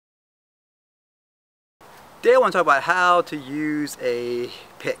Today I want to talk about how to use a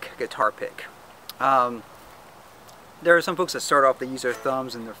pick, guitar pick. There are some folks that start off, they use their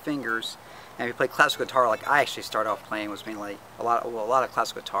thumbs and their fingers, and if you play classical guitar like I actually started off playing, was mainly a lot of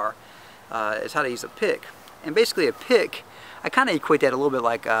classical guitar, is how to use a pick. And basically a pick, I kind of equate that a little bit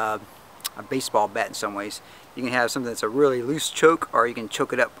like a baseball bat in some ways. You can have something that's a really loose choke, or you can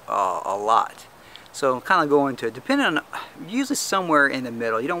choke it up a lot. So kind of go into it, depending on, usually somewhere in the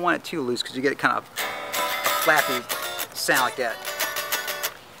middle. You don't want it too loose because you get kind of flappy sound like that.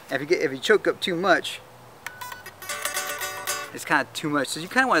 And if you choke up too much, it's kind of too much. So you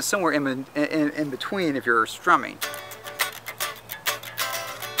kind of want it somewhere in between if you're strumming.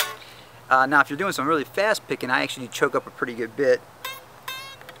 Now if you're doing some really fast picking, I actually choke up a pretty good bit.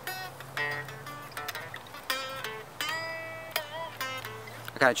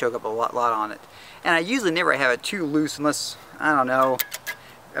 I kind of choke up a lot on it. And I usually never have it too loose unless, I don't know,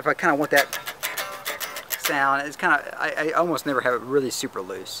 if I kind of want that sound. It's kind of, I almost never have it really super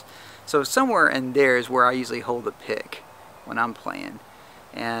loose. So somewhere in there is where I usually hold the pick when I'm playing.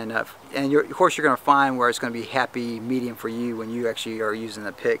 And of course you're going to find where it's going to be happy medium for you when you actually are using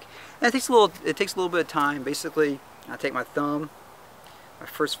the pick. And it takes a little bit of time. Basically, I take my thumb, my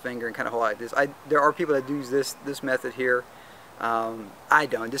first finger, and kind of hold like this. There are people that do this method here. I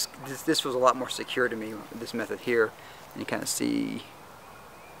don't. This was a lot more secure to me, this method here. And you kind of see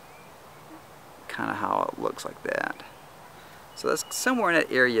kind of how it looks like that. So that's somewhere in that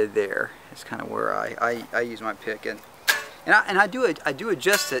area there is kind of where I use my pick, and I do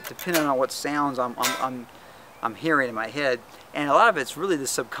adjust it depending on what sounds I'm hearing in my head, and a lot of it's really the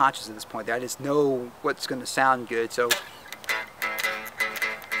subconscious at this point. I just know what's going to sound good. So if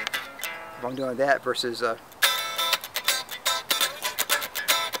I'm doing that versus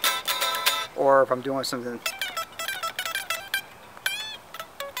or if I'm doing something,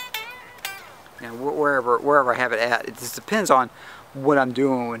 and wherever I have it at, it just depends on what I'm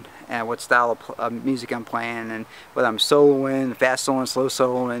doing and what style of music I'm playing, and whether I'm soloing, fast soloing, slow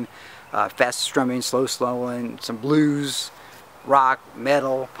soloing, fast strumming, slow soloing, some blues, rock,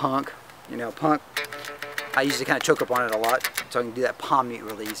 metal, punk. You know, punk, I usually kind of choke up on it a lot, so I can do that palm mute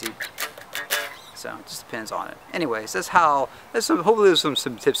really easy. So it just depends on it. Anyways, hopefully there's some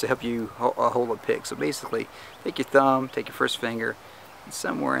tips to help you hold a pick. So basically, take your thumb, take your first finger, and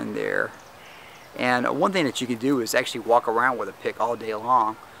somewhere in there. And one thing that you can do is actually walk around with a pick all day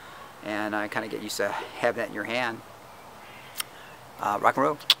long, and kind of get used to having that in your hand. Rock and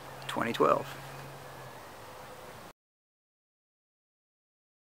roll, 2012.